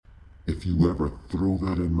If you ever throw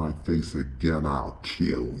that in my face again, I'll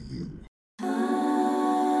kill you.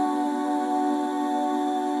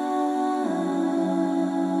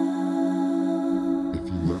 If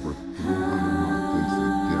you ever throw that in my face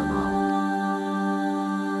again,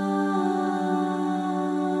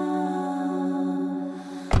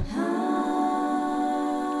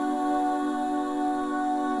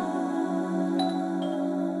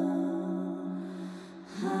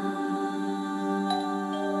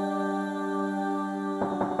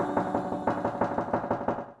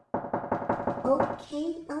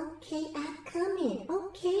 Okay, I'm coming.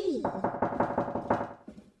 Okay.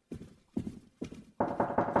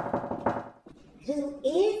 Who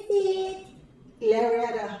is it?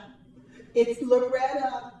 Loretta. It's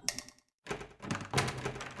Loretta.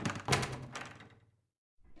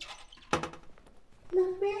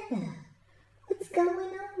 Loretta, what's going on?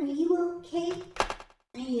 Are you okay?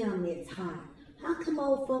 Damn, it's hot. How come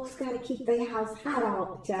old folks gotta keep their house hot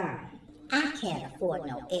all the time? I can't afford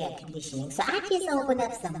no air conditioning, so I just open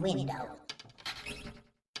up some windows.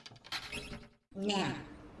 Now,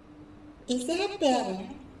 is that better?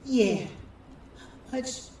 Yeah,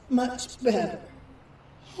 much better.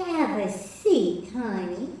 Have a seat,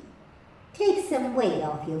 honey. Take some weight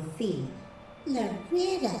off your feet.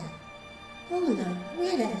 Loretta. Oh,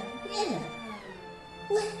 Loretta.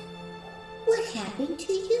 What happened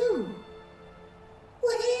to you?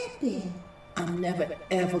 What happened? I'm never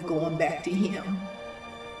ever going back to him.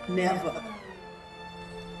 Never.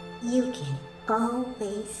 You can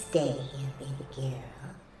always stay here, baby girl.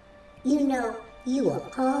 You know you are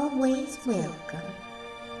always welcome.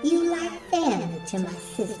 You like family to my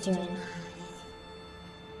sister and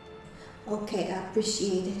I. Okay, I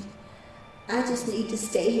appreciate it. I just need to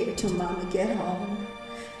stay here till Mama get home,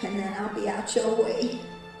 and then I'll be out your way.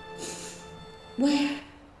 Where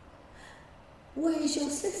is your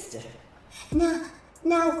sister? Now,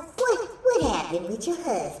 what happened with your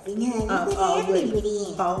husband, honey? What happened with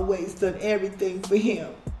him? Always done everything for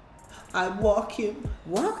him. I walk him.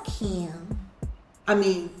 Walk him? I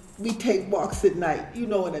mean, we take walks at night, you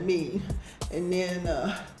know what I mean. And then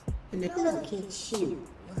Look at you.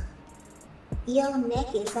 Your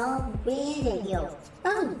neck is all red and your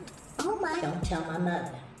oh my. Don't tell my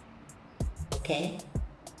mother. Okay?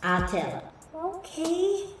 I'll tell her.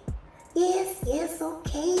 Okay. Yes,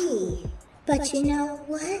 okay. But you know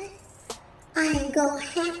what? I ain't gonna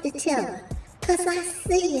have to tell her, 'cause I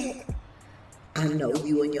see it. I know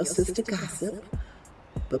you and your sister gossip,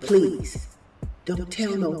 but please, don't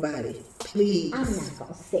tell nobody, please. I'm not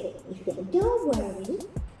gonna say anything. Don't worry.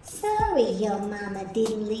 Sorry your mama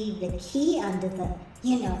didn't leave the key under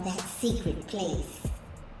that secret place.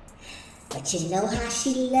 But you know how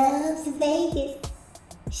she loves Vegas?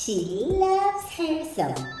 She loves her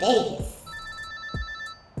some Vegas.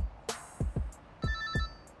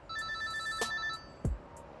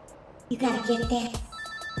 You gotta get that?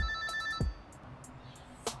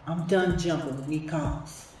 I'm done jumping when he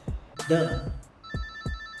calls. Done.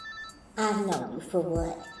 I've known you for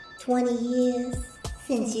what, 20 years?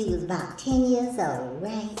 Since you was about 10 years old,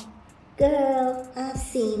 right? Girl, I've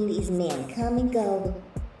seen these men come and go.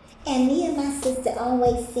 And me and my sister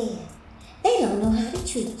always said, they don't know how to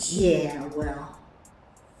treat you. Yeah, well,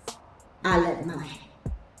 I let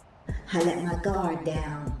my guard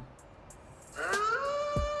down.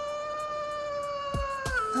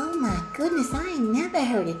 Oh my goodness, I ain't never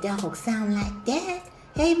heard a dog sound like that.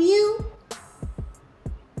 Have you?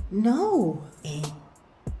 No. And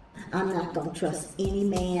I'm not gonna trust any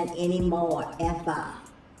man anymore, ever.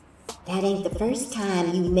 That ain't the first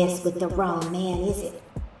time you messed with the wrong man, is it?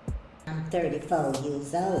 I'm 34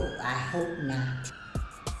 years old. I hope not.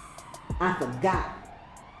 I forgot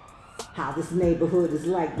how this neighborhood is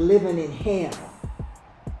like living in hell.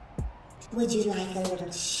 Would you like a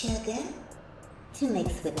little sugar to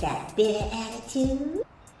mix with that bitter attitude?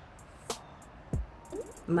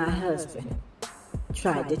 My husband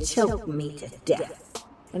tried to choke me to death.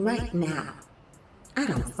 And right now, I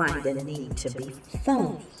don't find the need to be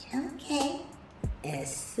phony. Okay.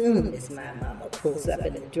 As soon as my mama pulls up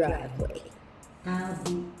in the driveway, I'll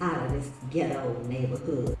be out of this ghetto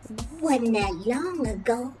neighborhood. Wasn't that long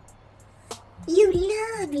ago? You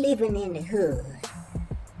loved living in the hood.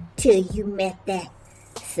 Till you met that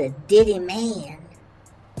sedity man.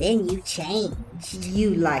 Then you changed.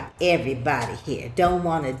 You, like everybody here, don't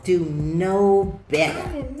want to do no better.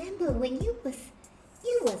 I remember when you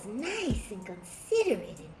was nice and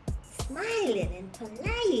considerate and smiling and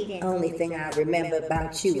polite and... Only thing I remember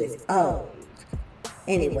about you is old.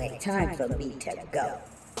 Anyway, time for me to go.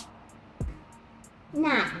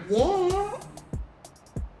 Not yet.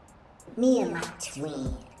 Me and my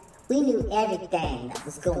twin, We knew everything that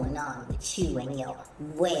was going on with you and your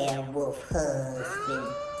werewolf husband.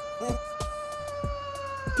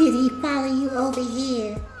 Did he follow you over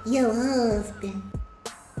here, your husband?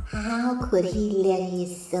 How could he let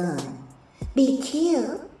his son be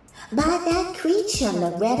killed by that creature,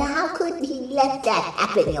 Loretta? How could he let that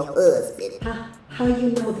happen, your husband? How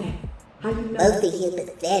you know that? How you know? Both of you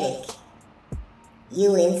pathetic.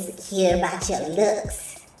 You insecure about your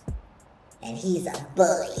looks. And he's a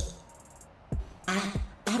bully.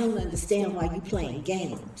 I don't understand why you playing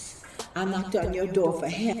games. I knocked on your door for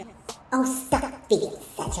help. Oh, stop being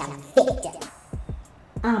such a victim.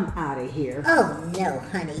 I'm out of here. Oh, no,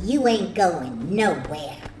 honey, you ain't going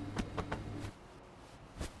nowhere.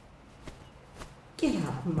 Get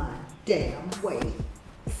out of my damn way.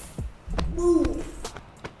 Move.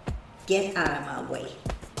 Get out of my way.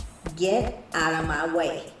 Get out of my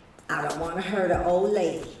way. I don't want to hurt an old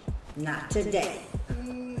lady. Not today.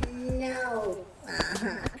 No.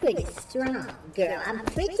 Pretty strong, girl. I'm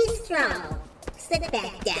pretty strong. Sit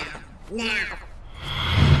back down. Now.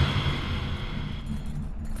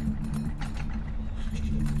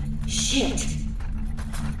 Shit.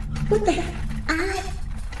 What the?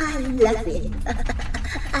 I love it.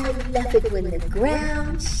 I love it when the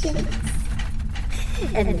ground shakes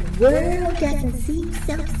and the world doesn't seem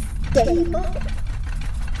so stable.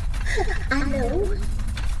 I know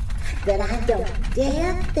that I don't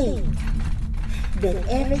dare think that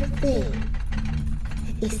everything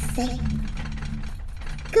is safe.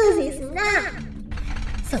 'Cause it's not.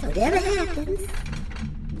 So whatever happens,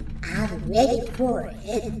 I'm ready for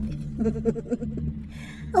it.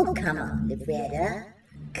 Oh, come on, Loretta.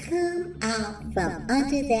 Come out from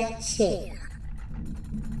under that chair.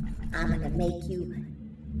 I'm gonna make you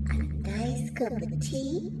a nice cup of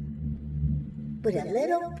tea with a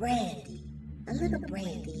little brandy in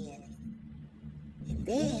it. And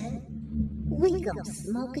then we gonna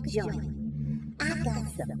smoke a joint. I got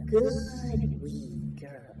some good weed,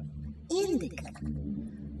 girl, indica.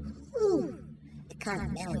 Ooh, it kind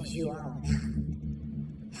of mellows you on out.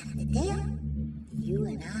 After that, you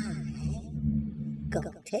and I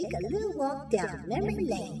gonna take a little walk down memory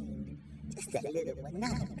lane. Just a little one,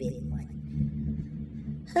 not a big one.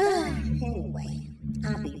 Anyway,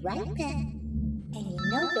 I'll be right back. And you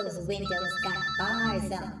know those windows got bars on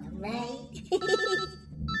them, right?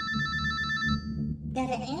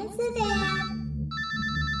 Gotta answer that.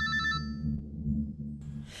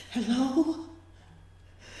 Hello?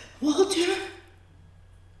 Walter?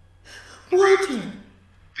 Walter?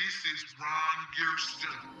 This is Ron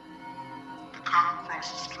Gersten, the cop across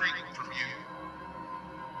the street from you.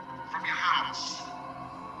 From your house.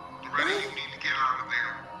 Loretta, you need to get out of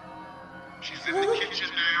there. She's in the kitchen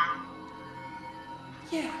now.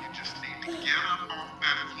 Yeah. You just need to get up off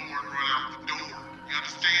that floor and run out the door. You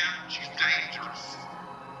understand? She's dangerous.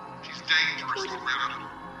 She's dangerous, Loretta.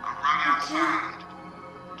 I'm right outside.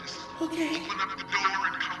 Just open up the door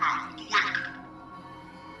and come out quick.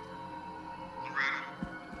 Loretta.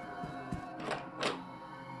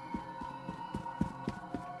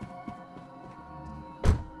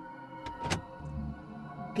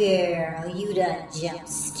 Girl, you done jumped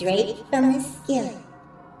straight from the skillet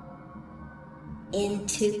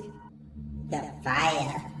into the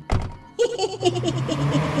fire.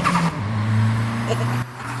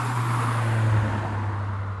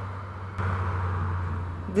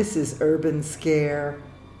 This is Urban Scare.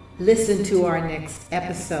 Listen to our next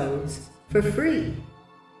episodes for free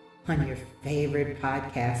on your favorite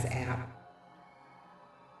podcast app.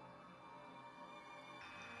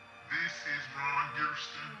 This is Ron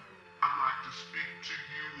Gersten. I'd like to speak to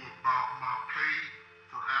you about my pay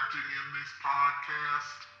for acting in this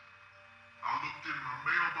podcast. I looked in my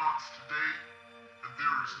mailbox today, and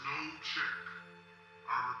there is no check.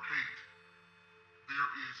 I repeat, there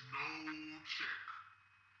is no check.